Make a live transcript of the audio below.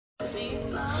with me.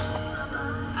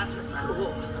 That's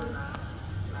cool.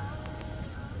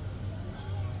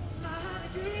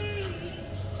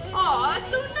 Oh, that's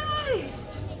so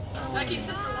nice. That keeps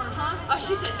sister warm, huh? Oh,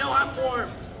 she said, no, I'm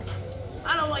warm.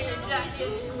 I don't want your jacket.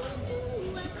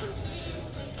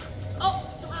 Oh,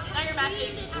 now you're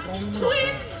matching.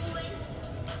 Twins.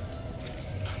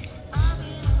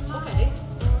 Okay,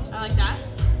 I like that.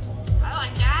 I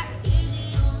like that.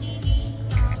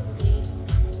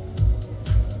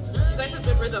 You guys have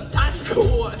good rhythm. That's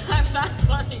cool. That's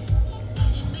funny.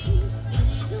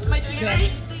 Am I doing it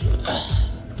right?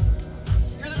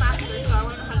 You're the master, so I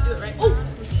want to know how to do it right. Oh!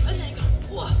 And then you go.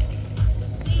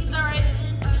 Is that right?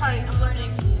 I'm trying. I'm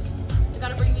learning. I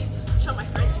gotta bring these. Show my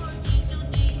friends.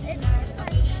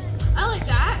 I like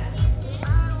that.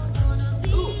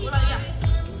 Ooh, what about you?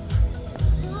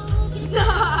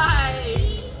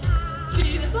 Nice! Can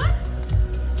you do this one?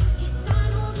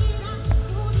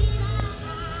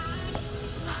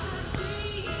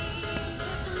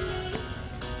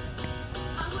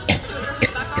 Put your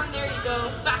hood back on. There you go.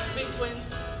 Back to big twins.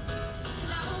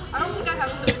 I don't think I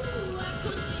have hoods.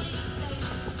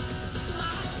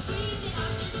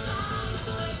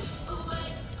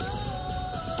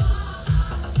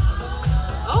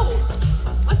 Oh,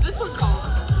 what's this one called?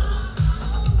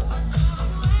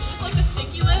 Is this like the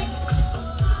stinky leg? You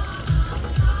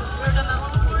ever done that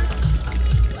one before?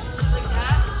 Like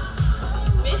that?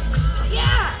 Basically,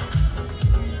 yeah!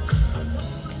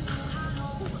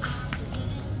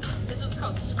 This one's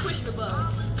called squish the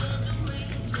bug.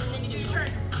 And then you do your turn.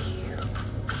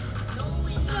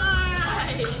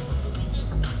 Nice!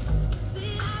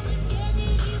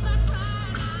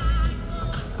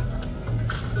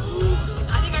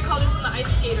 I think I call this one the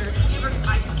ice skater. Have you ever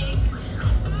ice skate?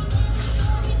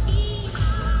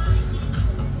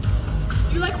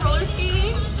 You like roller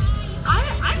skating?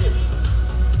 I can.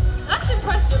 That's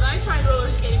impressive. I tried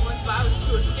roller skating once, but I was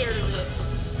too scared of it.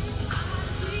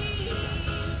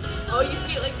 Oh, you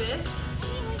skate like this?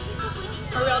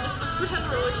 Or we all just let's pretend to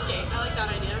roller skate. I like that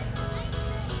idea.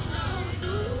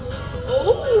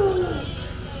 Oh!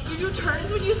 You do turns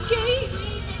when you skate?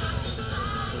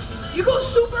 You go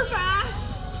super fast?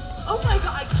 Oh my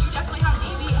god, you definitely have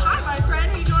EV. Hi, my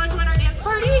friend. You want to join our dance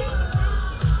party?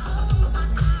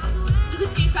 You can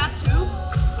skate fast too?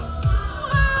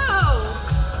 Wow!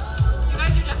 You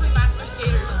guys are definitely master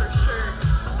skaters for sure.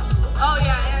 Oh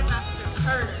yeah, and master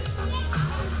turners.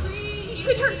 You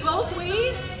can turn both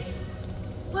ways?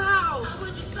 Wow.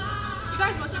 You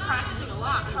guys must be practicing a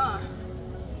lot, huh?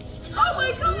 Oh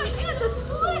my gosh, and the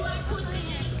split!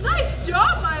 Nice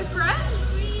job, my friend!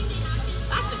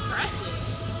 That's impressive.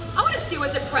 I want to see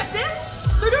what's impressive.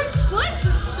 They're doing splits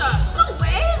and stuff. No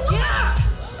way! Yeah!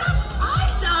 That's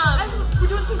awesome! We're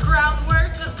doing some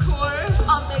groundwork, of course.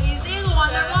 Amazing,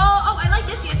 wonderful. Oh, I like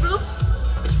this dance move.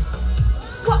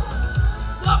 Whoa!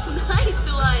 Whoa, nice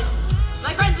one.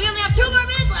 My friends, we only have 2 more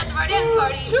minutes left of our dance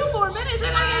party. 2 more minutes.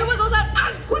 We're gonna get your wiggles out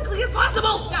as quickly as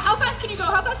possible. Yeah, how fast can you go?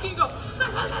 How fast can you go?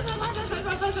 Fast, fast, fast, fast, fast, fast,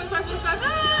 fast, fast, fast, fast, fast, fast.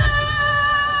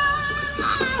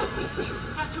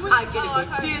 I get a good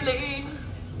feeling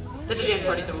that the dance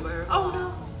party's over. Oh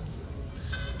no.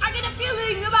 I get a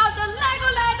feeling about the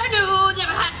Legoland I knew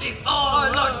never had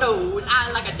before. Lord knows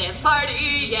I like a dance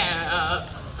party, yeah.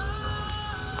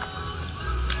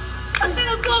 Let's see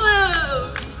those cool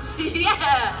moves.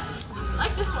 Yeah. I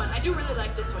like this one. I do really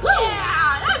like this one. Woo.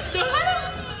 Yeah, that's good.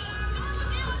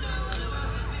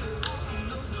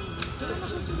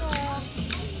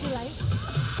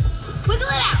 Wiggle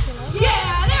it out.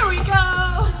 Yeah, there we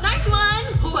go. Nice one.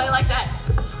 Ooh, I like that.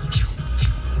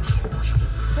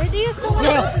 Where do you feel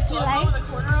like this light? In the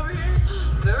corner over here.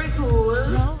 Very cool.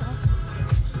 No.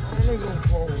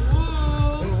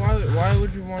 Why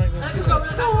would you want to go Let's see just go that?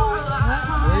 really fast.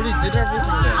 We already did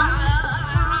everything there.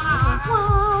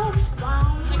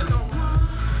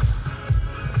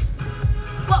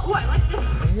 Well, ooh, I like this.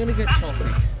 I'm gonna get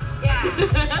Chelsea. Yeah.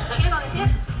 Hand on the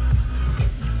hip.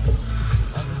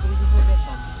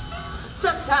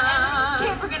 Sometimes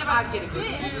Can't forget about I get a good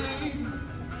feeling.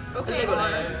 Okay.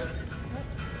 Legoland.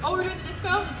 Oh, we're doing the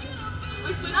disco?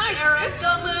 We switched Nice the eras. disco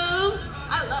move.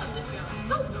 I love disco.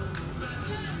 Oh.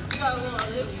 You got a little of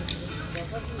this.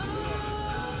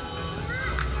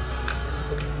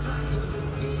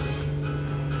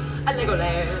 A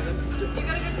Legoland. You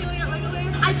got a good feeling at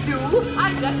Legoland? I do.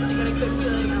 I definitely got a good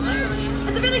feeling at Legoland.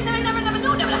 It's a feeling that I never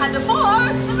knew, never had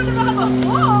before. Never had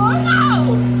before?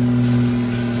 No.